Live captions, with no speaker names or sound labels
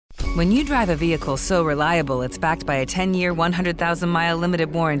When you drive a vehicle so reliable it's backed by a 10-year, 100,000-mile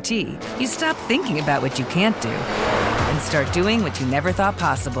limited warranty, you stop thinking about what you can't do and start doing what you never thought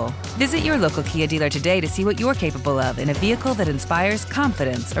possible. Visit your local Kia dealer today to see what you're capable of in a vehicle that inspires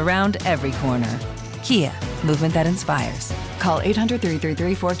confidence around every corner. Kia, movement that inspires. Call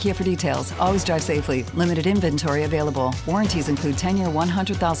 800-333-4KIA for details. Always drive safely. Limited inventory available. Warranties include 10-year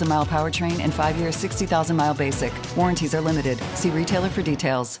 100,000-mile powertrain and 5-year 60,000-mile basic. Warranties are limited. See retailer for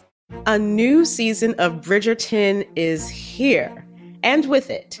details. A new season of Bridgerton is here. And with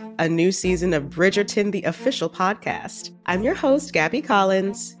it, a new season of Bridgerton, the official podcast. I'm your host, Gabby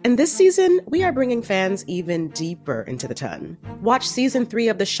Collins, and this season, we are bringing fans even deeper into the ton. Watch season 3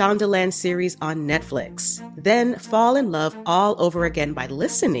 of the Shondaland series on Netflix. Then fall in love all over again by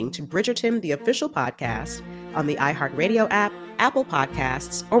listening to Bridgerton, the official podcast, on the iHeartRadio app, Apple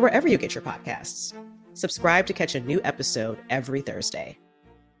Podcasts, or wherever you get your podcasts. Subscribe to catch a new episode every Thursday.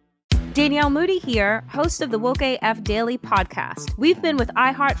 Danielle Moody here, host of the Woke AF Daily podcast. We've been with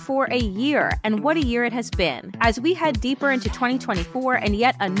iHeart for a year, and what a year it has been. As we head deeper into 2024 and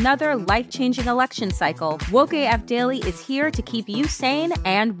yet another life-changing election cycle, Woke AF Daily is here to keep you sane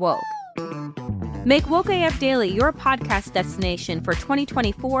and woke. Make Woke AF Daily your podcast destination for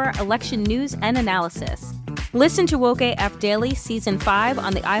 2024 election news and analysis. Listen to Woke AF Daily Season 5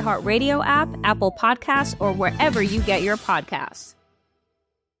 on the iHeartRadio app, Apple Podcasts, or wherever you get your podcasts.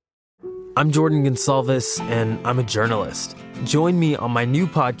 I'm Jordan Gonsalves, and I'm a journalist. Join me on my new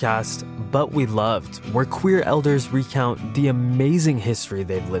podcast, But We Loved, where queer elders recount the amazing history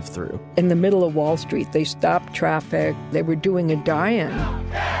they've lived through. In the middle of Wall Street, they stopped traffic. They were doing a die-in.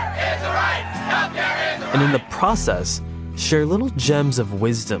 Healthcare is a right! Healthcare is a right! And in the process, share little gems of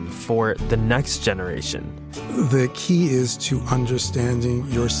wisdom for the next generation. The key is to understanding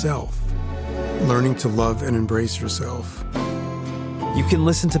yourself, learning to love and embrace yourself. You can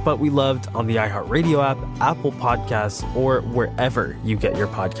listen to But We Loved on the iHeartRadio app, Apple Podcasts, or wherever you get your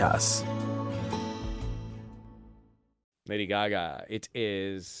podcasts. Lady Gaga, it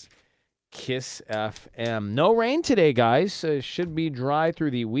is Kiss FM. No rain today, guys. Should be dry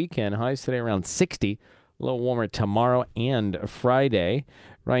through the weekend. Highs today around 60. A little warmer tomorrow and Friday.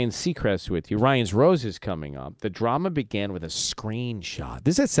 Ryan Seacrest with you. Ryan's Rose is coming up. The drama began with a screenshot.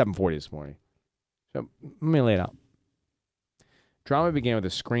 This is at 7:40 this morning. So let me lay it out. Drama began with a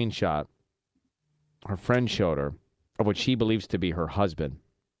screenshot her friend showed her of what she believes to be her husband.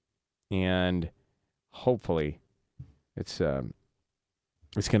 And hopefully it's going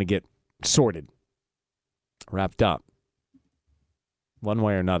to get sorted, wrapped up, one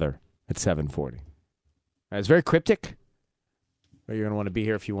way or another at 7:40. It's very cryptic, but you're going to want to be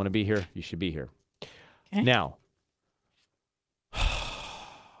here. If you want to be here, you should be here. Okay. Now,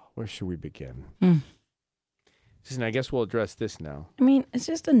 where should we begin? Listen, I guess we'll address this now. I mean, it's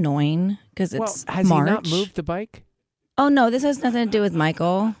just annoying because it's has March. He not moved the bike? Oh, no, this has nothing to do with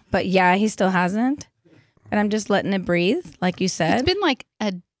Michael. But yeah, he still hasn't. And I'm just letting it breathe, like you said. It's been like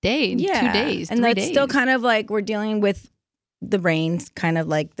a day, 2 days, and 3 that's days. still kind of like we're dealing with the rain, kind of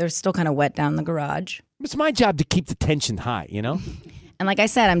like they're still kind of wet down the garage. It's my job to keep the tension high, you know? And like I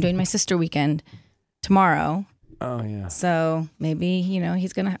said, I'm doing my sister weekend tomorrow. Oh, yeah. So maybe,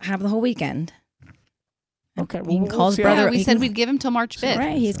 he's going to have the whole weekend. Okay. He can call his brother. Yeah, we said we'd give him till March 5th.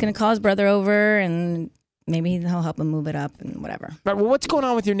 Right. He's going to call his brother over and maybe he'll help him move it up and whatever. Right, well, what's going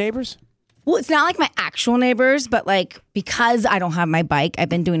on with your neighbors? Well, it's not like my actual neighbors, but like because I don't have my bike, I've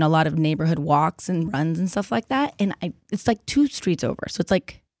been doing a lot of neighborhood walks and runs and stuff like that. And it's like 2 streets over. So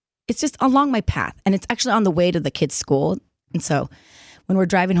it's just along my path. And it's actually on the way to the kids' school. And so when we're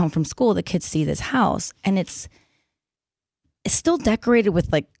driving home from school, the kids see this house and it's still decorated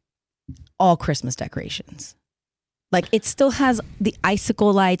with like all Christmas decorations. Like it still has the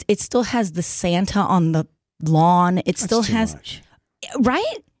icicle lights. It still has the Santa on the lawn. It still has, much.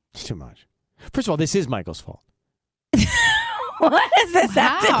 Right? It's too much. First of all, this is Michael's fault. What does this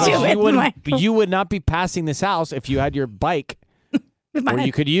have to do with Michael? You would not be passing this house if you had your bike where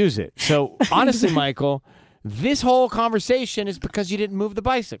you could use it. So honestly, Michael, this whole conversation is because you didn't move the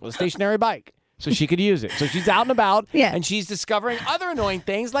bicycle, the stationary bike, so she could use it. So she's out and about, and she's discovering other annoying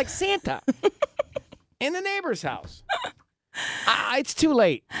things like Santa in the neighbor's house. It's too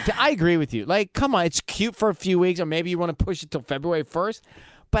late. I agree with you. Like, come on, it's cute for a few weeks, or maybe you want to push it till February 1st.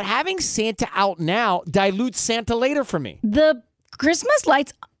 But having Santa out now dilutes Santa later for me. The Christmas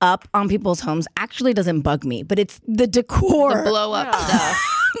lights up on people's homes actually doesn't bug me, but it's the decor. The blow up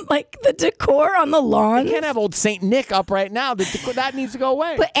stuff. like the decor on the lawn. You can't have old Saint Nick up right now. That needs to go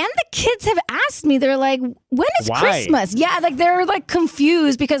away. But and the kids have asked me, they're like, when is Christmas? Yeah, like they're like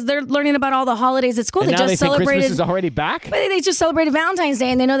confused because they're learning about all the holidays at school. And they now just think celebrated Christmas is already back? But they just celebrated Valentine's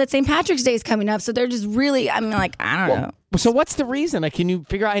Day and they know that St. Patrick's Day is coming up. So they're just really, I don't know. So what's the reason? Like, can you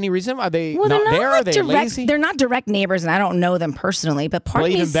figure out any reason? Are they Well, not they're there? like Are they direct, lazy? They're not direct neighbors, and I don't know them personally. But part of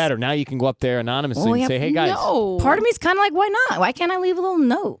me even better. Now you can go up there anonymously and say, "Hey guys." No. Part of me is kind of like, why not? Why can't I leave a little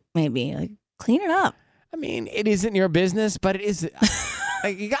note? Maybe like clean it up. I mean, it isn't your business, but it is.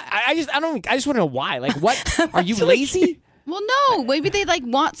 Like, I just want to know why. Like, what are you lazy? Well, no. Maybe they like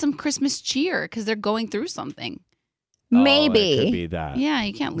want some Christmas cheer because they're going through something. Maybe. It could be that. Yeah,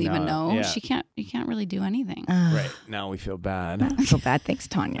 you can't leave a note. Yeah. You can't really do anything. Right. Now we feel bad. I feel bad. Thanks,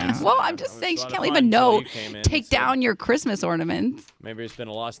 Tanya. Well, I'm just saying she can't leave a note. Take down your Christmas ornaments. Maybe there's been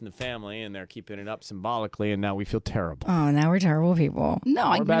a loss in the family and they're keeping it up symbolically, and now we feel terrible. Oh, now we're terrible people. No,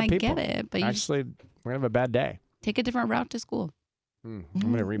 I bad get people. it. But Actually, we're going to have a bad day. take a different route to school. I'm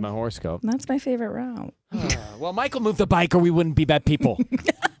going to read my horoscope. That's my favorite route. Well, Michael moved the bike or we wouldn't be bad people.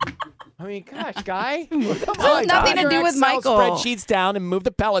 I mean, gosh, guy. Come on, nothing to your do with Excel Michael. Spreadsheets down and move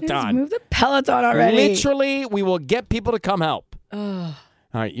the Peloton. Just move the Peloton already. Literally, we will get people to come help. All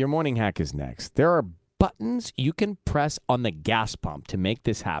right, your morning hack is next. There are buttons you can press on the gas pump to make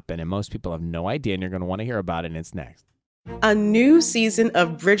this happen, and most people have no idea, and you're going to want to hear about it, and it's next. A new season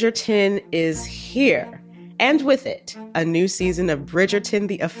of Bridgerton is here. And with it, a new season of Bridgerton,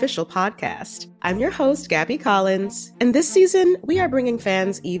 the official podcast. I'm your host, Gabby Collins, and this season, we are bringing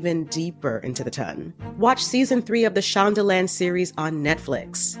fans even deeper into the ton. Watch season 3 of the Shondaland series on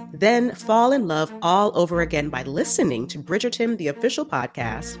Netflix. Then fall in love all over again by listening to Bridgerton, the official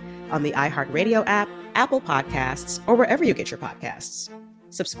podcast, on the iHeartRadio app, Apple Podcasts, or wherever you get your podcasts.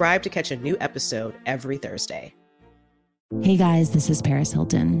 Subscribe to catch a new episode every Thursday. Hey guys, this is Paris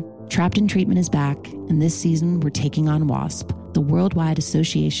Hilton. Trapped in Treatment is back, and this season we're taking on WASP, the Worldwide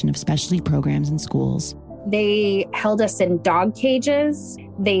Association of Specialty Programs in Schools. They held us in dog cages.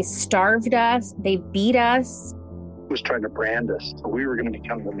 They starved us. They beat us. Was trying to brand us. So we were going to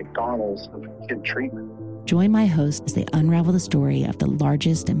become the McDonald's of kid treatment. Join my hosts as they unravel the story of the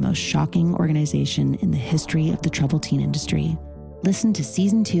largest and most shocking organization in the history of the troubled teen industry. Listen to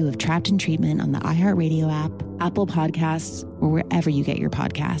Season 2 of Trapped in Treatment on the iHeartRadio app, Apple Podcasts, or wherever you get your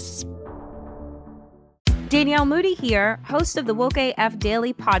podcasts. Danielle Moody here, host of the Woke AF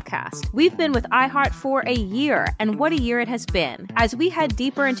Daily podcast. We've been with iHeart for a year, and what a year it has been. As we head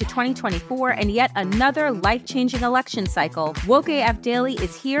deeper into 2024 and yet another life-changing election cycle, Woke AF Daily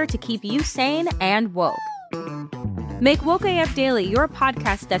is here to keep you sane and woke. Make Woke AF Daily your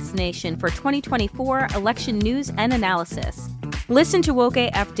podcast destination for 2024 election news and analysis. Listen to Woke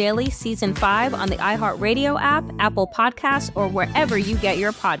AF Daily Season 5 on the iHeartRadio app, Apple Podcasts, or wherever you get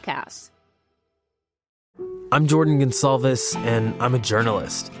your podcasts. I'm Jordan Gonsalves, and I'm a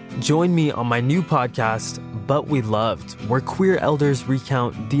journalist. Join me on my new podcast, But We Loved, where queer elders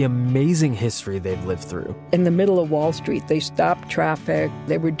recount the amazing history they've lived through. In the middle of Wall Street, they stopped traffic.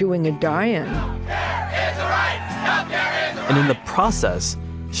 They were doing a die-in. And in the process,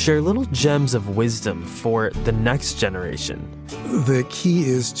 share little gems of wisdom for the next generation. The key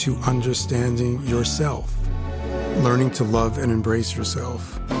is to understanding yourself, learning to love and embrace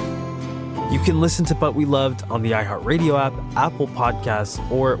yourself. You can listen to But We Loved on the iHeartRadio app, Apple Podcasts,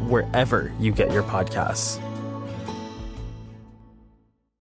 or wherever you get your podcasts.